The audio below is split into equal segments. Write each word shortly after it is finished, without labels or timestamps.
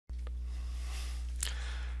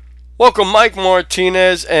Welcome, Mike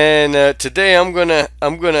Martinez, and today I'm gonna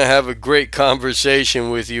have a great conversation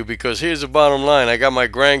with you because here's the bottom line. I got my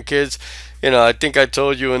grandkids. I think I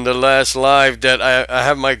told you in the last live that I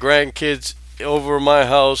have my grandkids over my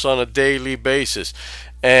house on a daily basis,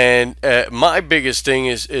 and my biggest thing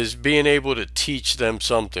is being able to teach them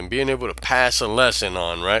something, being able to pass a lesson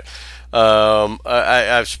on, right?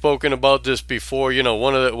 I've spoken about this before.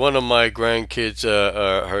 One of my grandkids,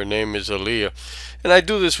 her name is Aaliyah, and I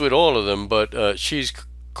do this with all of them, but she's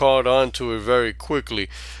caught on to it very quickly.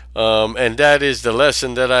 And that is the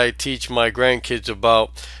lesson that I teach my grandkids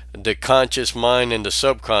about the conscious mind and the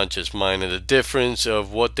subconscious mind, and the difference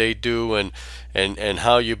of what they do, and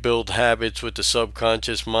how you build habits with the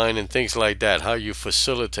subconscious mind and things like that, how you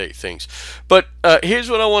facilitate things. But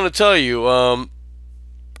here's what I want to tell you.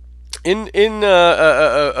 In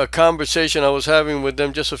a conversation I was having with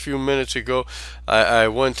them just a few minutes ago, I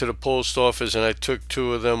went to the post office and I took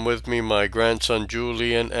two of them with me, my grandson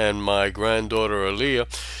Julian and my granddaughter Aaliyah.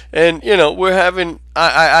 And we're having,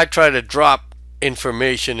 I try to drop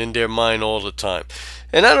information in their mind all the time.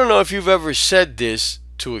 And I don't know if you've ever said this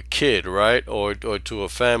to a kid, right, or to a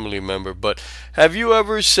family member, but have you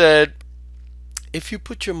ever said, if you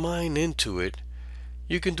put your mind into it,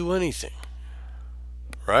 you can do anything,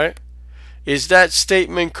 right? Is that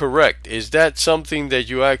statement correct? Is that something that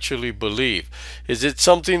you actually believe? Is it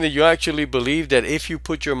something that you actually believe, that if you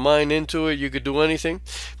put your mind into it, you could do anything?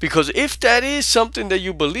 Because if that is something that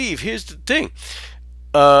you believe, here's the thing.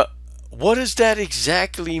 What does that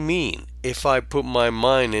exactly mean? If I put my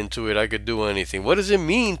mind into it, I could do anything. What does it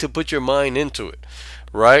mean to put your mind into it?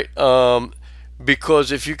 Right?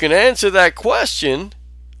 Because if you can answer that question,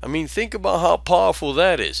 I mean, think about how powerful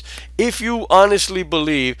that is. If you honestly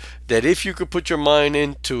believe that if you could put your mind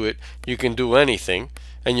into it, you can do anything,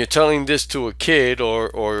 and you're telling this to a kid,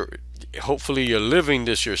 or hopefully you're living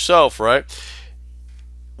this yourself, right?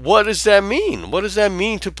 What does that mean? What does that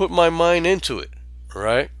mean to put my mind into it,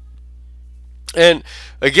 right? And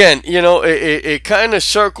again, it kind of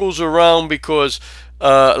circles around because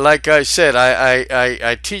like I said,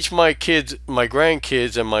 I teach my kids, my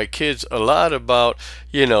grandkids, and my kids a lot about,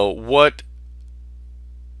 what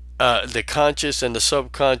the conscious and the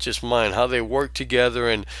subconscious mind, how they work together,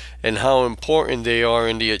 and how important they are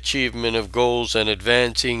in the achievement of goals, and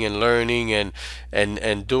advancing and learning,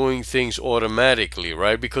 and doing things automatically,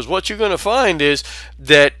 right? Because what you're going to find is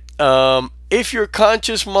that if your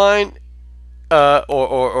conscious mind,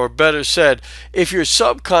 or better said, if your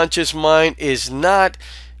subconscious mind is not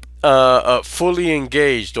fully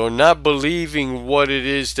engaged, or not believing what it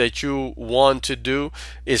is that you want to do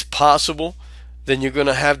is possible, then you're going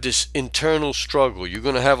to have this internal struggle. You're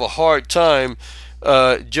going to have a hard time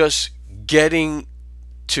just getting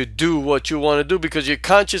to do what you want to do, because your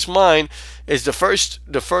conscious mind is the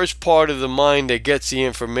first part of the mind that gets the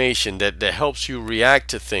information, that helps you react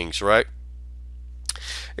to things, right?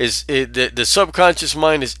 The subconscious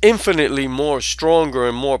mind is infinitely more stronger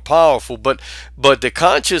and more powerful, but the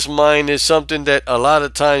conscious mind is something that a lot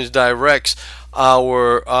of times directs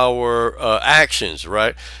our actions,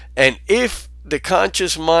 right? And if the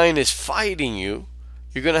conscious mind is fighting you,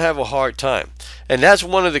 you're going to have a hard time. And that's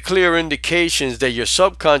one of the clear indications that your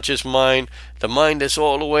subconscious mind, the mind that's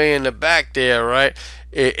all the way in the back there, right?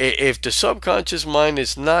 If the subconscious mind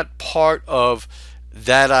is not part of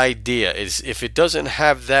that idea, if it doesn't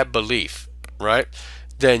have that belief, right,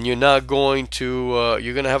 then you're not going to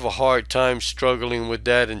you're going to have a hard time struggling with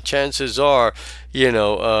that. And chances are,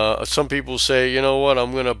 some people say, you know what,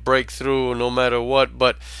 I'm going to break through no matter what,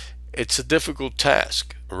 but it's a difficult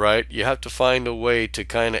task, right? You have to find a way to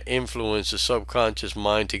kind of influence the subconscious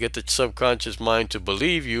mind, to get the subconscious mind to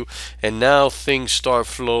believe you, and now things start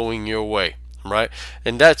flowing your way, right?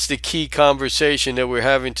 And that's the key conversation that we're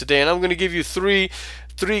having today. And I'm going to give you three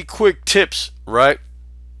quick tips, right?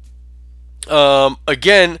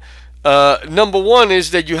 Again, number one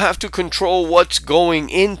is that you have to control what's going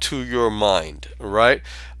into your mind, right?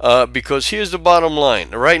 Because here's the bottom line.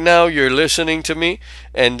 Right now you're listening to me,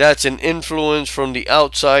 and that's an influence from the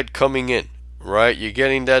outside coming in, right? You're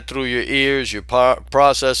getting that through your ears, you're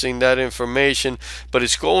processing that information, but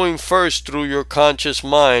it's going first through your conscious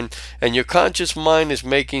mind, and your conscious mind is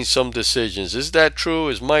making some decisions. Is that true?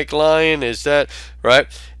 Is Mike lying? Is that right?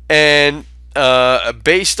 And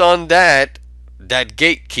based on that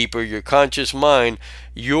gatekeeper, your conscious mind,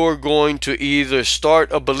 you're going to either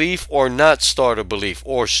start a belief or not start a belief,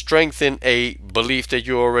 or strengthen a belief that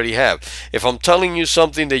you already have. If I'm telling you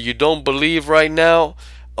something that you don't believe right now,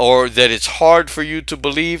 or that it's hard for you to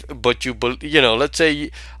believe, but let's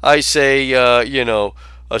say I say,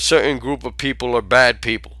 a certain group of people are bad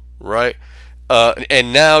people, right?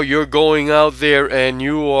 and now you're going out there and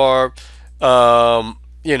you are,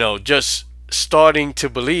 just starting to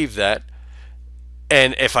believe that.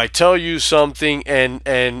 And if I tell you something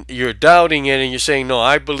and you're doubting it and you're saying, no,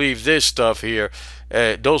 I believe this stuff here,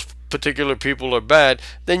 those particular people are bad,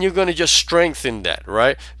 then you're going to just strengthen that,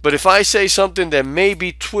 right? But if I say something that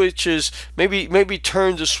maybe twitches, maybe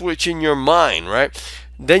turns a switch in your mind, right?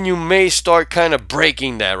 Then you may start kind of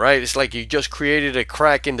breaking that, right? It's like you just created a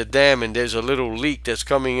crack in the dam and there's a little leak that's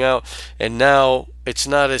coming out, and now it's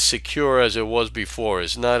not as secure as it was before.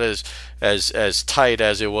 It's not as tight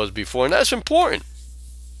as it was before. And that's important,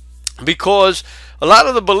 because a lot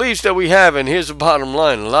of the beliefs that we have, and here's the bottom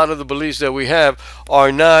line, a lot of the beliefs that we have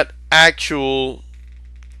are not actual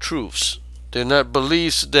truths. They're not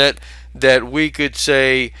beliefs that we could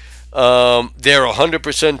say they're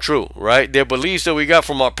 100% true, right? They're beliefs that we got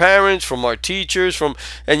from our parents, from our teachers,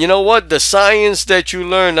 and you know what? The science that you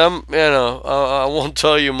learn, I won't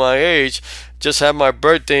tell you my age. Just had my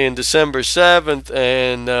birthday in December 7th,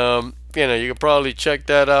 and you could probably check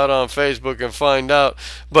that out on Facebook and find out.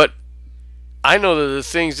 But I know that the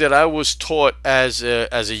things that I was taught as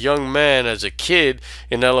a young man, as a kid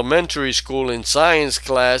in elementary school in science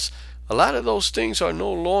class, a lot of those things are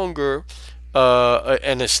no longer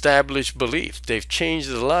an established belief. They've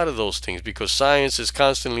changed a lot of those things because science is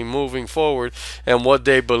constantly moving forward, and what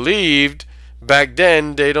they believed back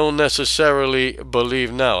then they don't necessarily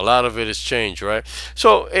believe now. A lot of it has changed, right?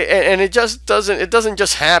 So and it doesn't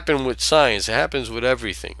just happen with science. It happens with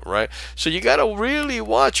everything, right? So you got to really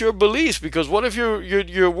watch your beliefs, because what if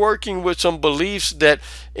you're working with some beliefs that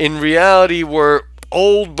in reality were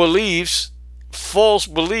old beliefs, false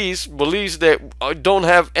beliefs, beliefs that don't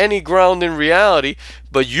have any ground in reality,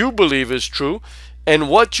 but you believe is true.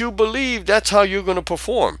 And what you believe, that's how you're going to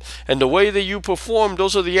perform. And the way that you perform,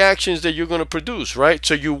 those are the actions that you're going to produce, right?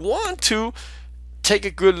 So you want to take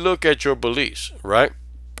a good look at your beliefs, right?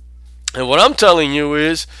 And what I'm telling you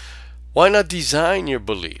is, why not design your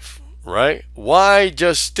belief, right? Why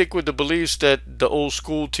just stick with the beliefs that the old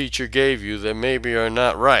school teacher gave you that maybe are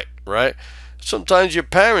not right, right? Sometimes your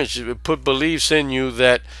parents put beliefs in you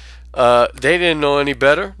that they didn't know any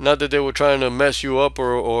better. Not that they were trying to mess you up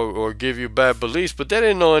or give you bad beliefs, but they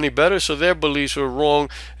didn't know any better, so their beliefs were wrong,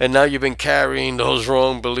 and now you've been carrying those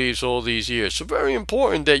wrong beliefs all these years. So very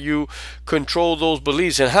important that you control those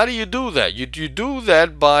beliefs. And how do you do that? You do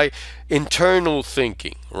that by internal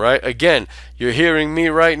thinking, right? Again, you're hearing me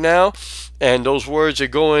right now, and those words are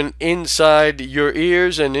going inside your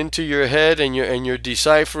ears and into your head, and you're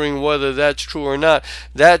deciphering whether that's true or not.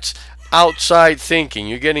 That's outside thinking.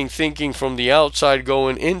 You're getting thinking from the outside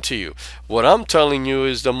going into you. What I'm telling you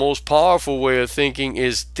is the most powerful way of thinking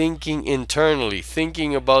is thinking internally,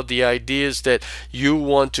 thinking about the ideas that you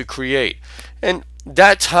want to create. And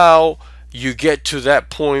that's how you get to that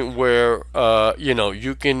point where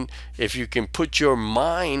you can, if you can put your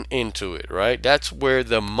mind into it, right? That's where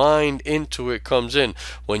the mind into it comes in.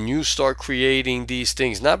 When you start creating these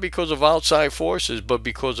things, not because of outside forces, but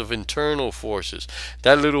because of internal forces.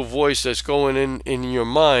 That little voice that's going in your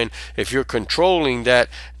mind, if you're controlling that,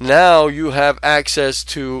 now you have access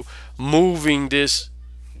to moving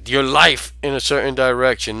your life in a certain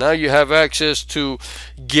direction. Now you have access to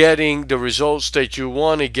getting the results that you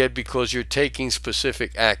want to get because you're taking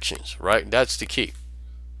specific actions, right? That's the key.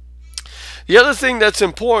 The other thing that's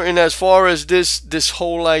important as far as this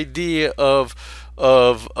whole idea of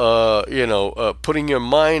putting your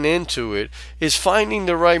mind into it is finding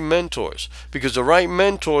the right mentors, because the right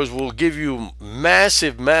mentors will give you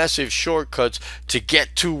massive shortcuts to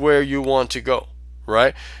get to where you want to go,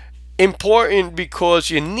 right? Important because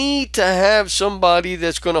you need to have somebody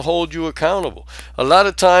that's going to hold you accountable. A lot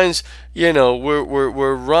of times,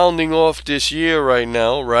 we're rounding off this year right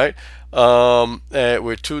now, right?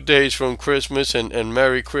 We're 2 days from Christmas, and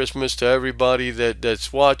Merry Christmas to everybody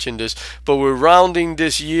that's watching this. But we're rounding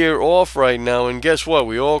this year off right now, and guess what?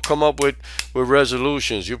 We all come up with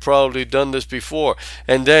resolutions. You've probably done this before.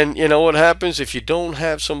 And then, you know what happens? If you don't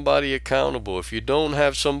have somebody accountable, if you don't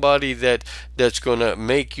have somebody that's going to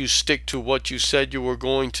make you stick to what you said you were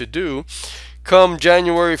going to do, come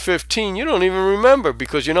January 15, you don't even remember,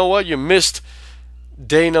 because you know what? You missed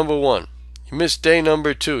day number 1. You missed day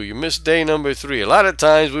number 2. You missed day number 3. A lot of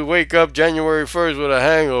times we wake up January 1st with a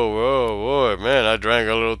hangover. Oh boy, man, I drank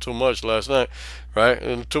a little too much last night, right?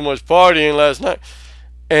 And too much partying last night.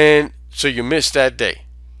 And so you missed that day.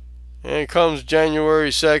 And it comes January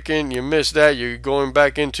 2nd, you miss that. You're going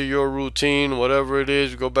back into your routine, whatever it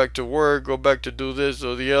is. Go back to work, go back to do this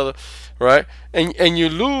or the other, right? And you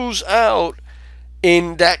lose out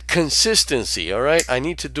in that consistency. All right, I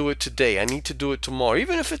need to do it today, I need to do it tomorrow,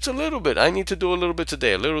 even if it's a little bit. I need to do a little bit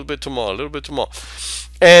today, a little bit tomorrow, a little bit tomorrow.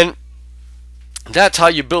 And that's how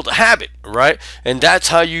you build a habit, right? And that's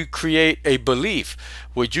how you create a belief.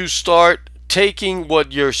 Would you start taking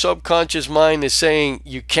what your subconscious mind is saying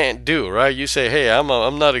you can't do, right? You say, hey, I'm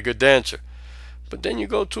not a good dancer. But then you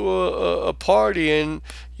go to a party and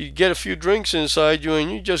you get a few drinks inside you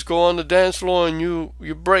and you just go on the dance floor and you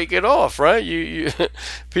break it off, right? You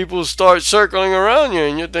people start circling around you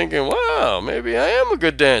and you're thinking, wow, maybe I am a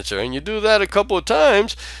good dancer. And you do that a couple of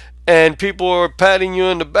times and people are patting you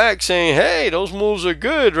in the back saying, hey, those moves are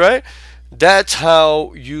good, right? That's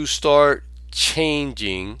how you start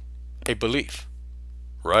changing a belief,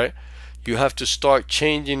 right? You have to start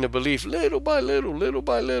changing the belief little by little, little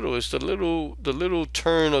by little. It's the little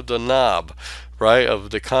turn of the knob, right,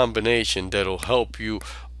 of the combination that'll help you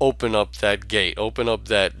open up that gate, open up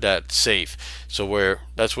that safe. So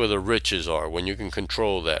that's where the riches are, when you can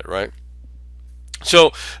control that, right?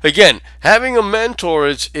 So again, having a mentor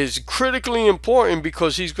is critically important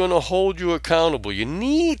because he's going to hold you accountable. You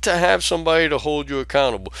need to have somebody to hold you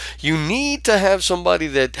accountable. You need to have somebody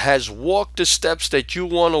that has walked the steps that you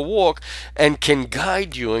want to walk and can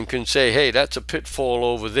guide you and can say, hey, that's a pitfall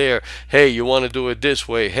over there. Hey, you want to do it this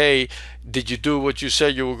way. Hey, did you do what you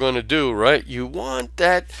said you were going to do, right? You want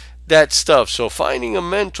that stuff. So finding a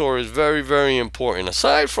mentor is very, very important.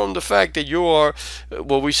 Aside from the fact that you are,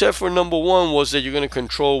 what we said for number one was that you're going to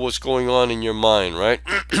control what's going on in your mind, right?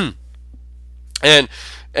 and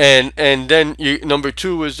then number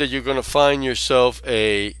two is that you're going to find yourself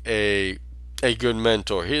a good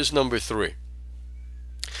mentor. Here's number three.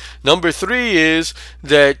 Number three is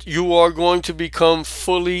that you are going to become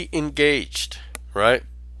fully engaged, right?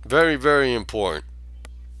 Very, very important.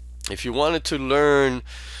 If you wanted to learn,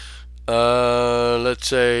 let's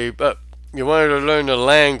say, you wanted to learn the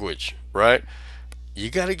language, right? You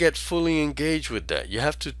got to get fully engaged with that. You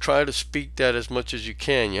have to try to speak that as much as you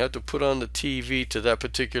can. You have to put on the TV to that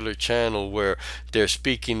particular channel where they're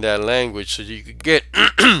speaking that language, so you could get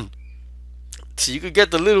so you could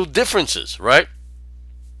get the little differences, right?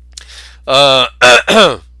 Got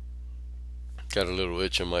a little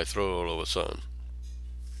itch in my throat all of a sudden.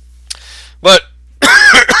 But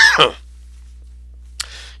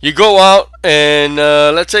you go out and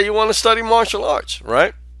let's say you want to study martial arts,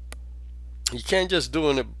 right? You can't just do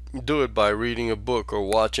it by reading a book or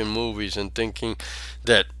watching movies and thinking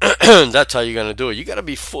that that's how you're going to do it. You got to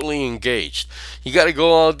be fully engaged. You got to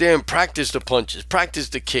go out there and practice the punches, practice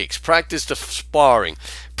the kicks, practice the sparring,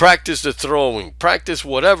 practice the throwing, practice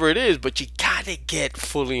whatever it is, but you got to get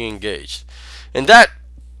fully engaged. And that,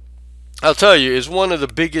 I'll tell you, is one of the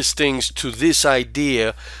biggest things to this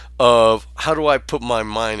idea of how do I put my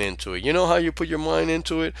mind into it. You know how you put your mind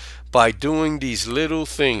into it? By doing these little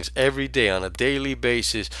things every day on a daily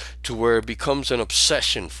basis to where it becomes an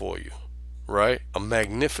obsession for you, right? A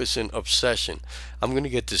magnificent obsession. I'm going to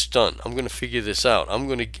get this done. I'm going to figure this out. I'm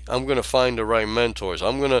going to find the right mentors.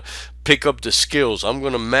 I'm going to pick up the skills. I'm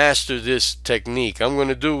going to master this technique. I'm going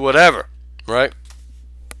to do whatever, right?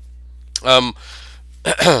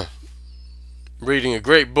 Reading a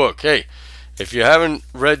great book. Hey, if you haven't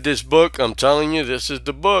read this book, I'm telling you, this is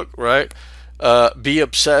the book, right? Be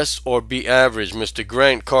Obsessed or Be Average, Mr.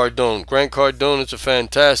 Grant Cardone. Grant Cardone is a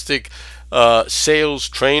fantastic sales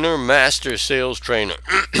trainer, master sales trainer.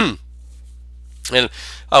 And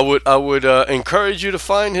I would encourage you to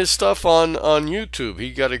find his stuff on YouTube.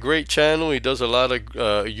 He got a great channel. He does a lot of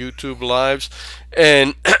YouTube lives,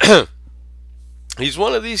 and he's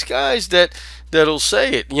one of these guys that'll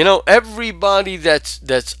say it. You know, everybody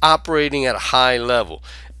that's operating at a high level,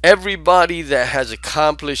 everybody that has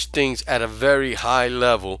accomplished things at a very high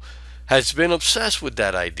level has been obsessed with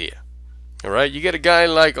that idea. All right, you get a guy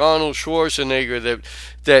like Arnold Schwarzenegger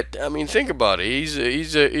that I mean, think about it.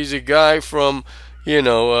 He's a guy from, you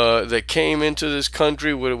know, that came into this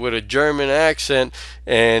country with a German accent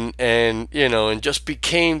and you know, and just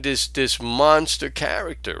became this monster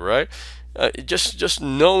character, right? Just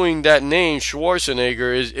knowing that name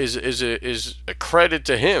Schwarzenegger is a credit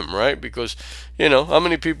to him, right? Because, you know, how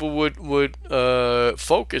many people would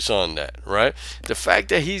focus on that, right? The fact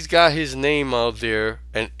that he's got his name out there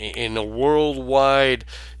and in a worldwide,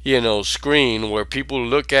 you know, screen where people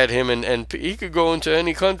look at him, and he could go into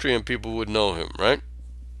any country and people would know him, right?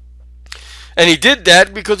 And he did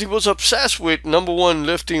that because he was obsessed with, number one,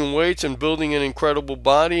 lifting weights and building an incredible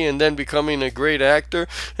body, and then becoming a great actor,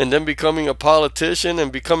 and then becoming a politician,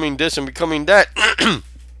 and becoming this and becoming that.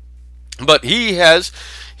 But he has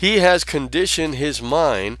conditioned his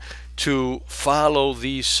mind to follow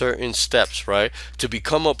these certain steps, right? To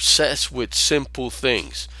become obsessed with simple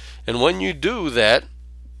things. And when you do that,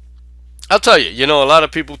 I'll tell you, you know, a lot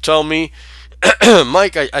of people tell me,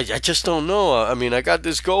 Mike, I just don't know. I mean, I got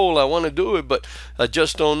this goal, I want to do it, but I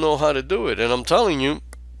just don't know how to do it. And I'm telling you,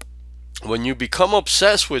 when you become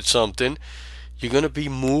obsessed with something, you're going to be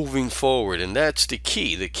moving forward. And that's the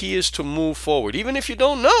key. The key is to move forward, even if you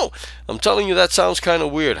don't know. I'm telling you, that sounds kind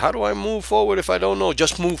of weird. How do I move forward if I don't know?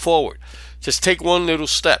 Just move forward. Just take one little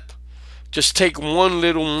step. Just take one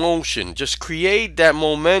little motion. Just create that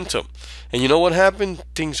momentum. And you know what happened?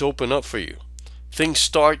 Things open up for you. Things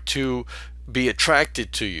start to be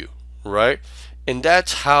attracted to you, right? And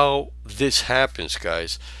that's how this happens,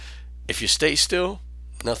 guys. If you stay still,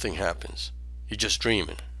 nothing happens. You're just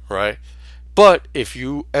dreaming, right? But if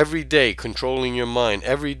you every day controlling your mind,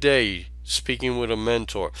 every day speaking with a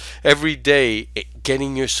mentor, every day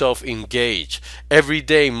getting yourself engaged, every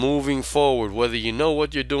day moving forward, whether you know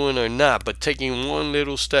what you're doing or not, but taking one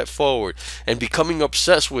little step forward and becoming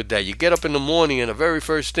obsessed with that. You get up in the morning and the very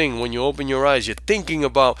first thing when you open your eyes, you're thinking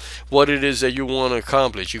about what it is that you want to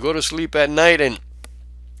accomplish. You go to sleep at night and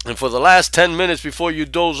for the last 10 minutes before you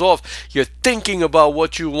doze off, you're thinking about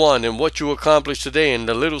what you want and what you accomplished today and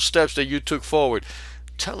the little steps that you took forward.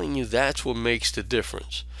 I'm telling you, that's what makes the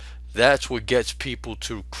difference. That's what gets people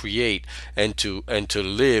to create and to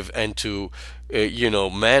live and to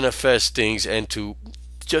manifest things and to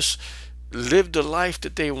just live the life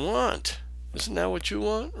that they want. Isn't that what you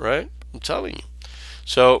want, right? I'm telling you.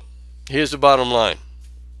 So here's the bottom line.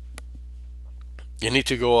 You need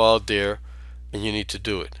to go out there and you need to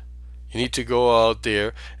do it. You need to go out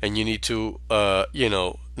there and you need to,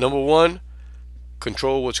 number one,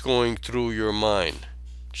 control what's going through your mind.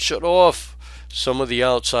 Shut off some of the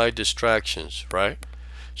outside distractions, right?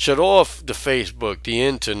 Shut off the Facebook, the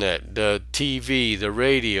internet, the TV, the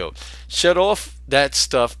radio. Shut off that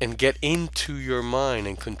stuff and get into your mind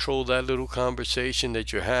and control that little conversation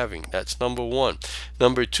that you're having. That's number one.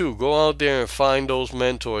 Number two, go out there and find those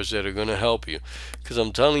mentors that are going to help you. Because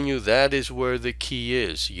I'm telling you, that is where the key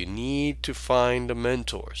is. You need to find the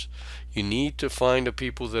mentors. You need to find the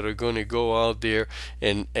people that are going to go out there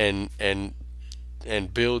and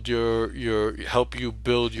build help you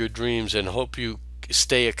build your dreams and help you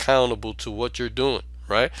stay accountable to what you're doing,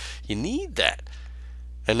 right? You need that.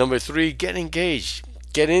 And number three, get engaged.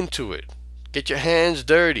 Get into it. Get your hands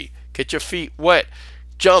dirty. Get your feet wet.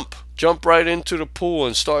 Jump right into the pool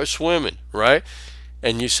and start swimming, right?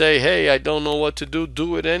 And you say, hey, I don't know what to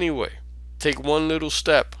do it anyway. Take one little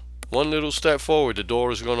step forward, the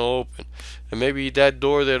door is going to open. And maybe that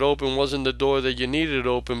door that opened wasn't the door that you needed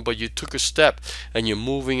open, but you took a step and you're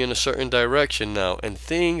moving in a certain direction now. And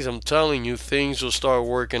things, I'm telling you, things will start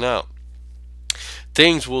working out.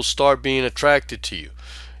 Things will start being attracted to you.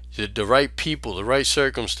 The right people, the right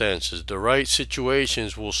circumstances, the right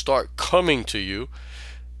situations will start coming to you,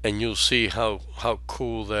 and you'll see how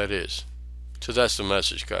cool that is. So that's the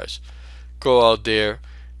message, guys. Go out there.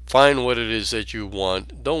 Find what it is that you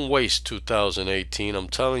want. Don't waste 2018. I'm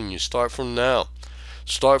telling you, start from now.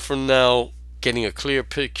 Start from now, getting a clear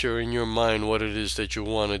picture in your mind what it is that you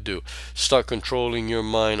want to do. Start controlling your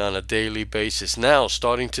mind on a daily basis. Now,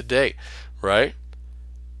 starting today, right?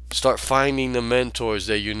 Start finding the mentors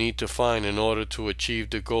that you need to find in order to achieve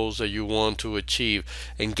the goals that you want to achieve.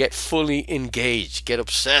 And get fully engaged. Get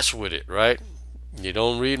obsessed with it, right? You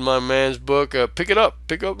don't read my man's book, pick it up.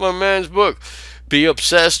 Pick up my man's book. Be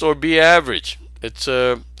obsessed or be average. It's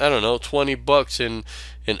I don't know, $20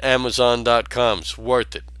 in Amazon.com. It's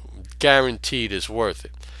worth it. Guaranteed it's worth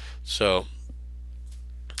it. So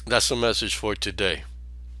that's the message for today.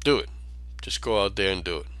 Do it. Just go out there and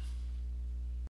do it.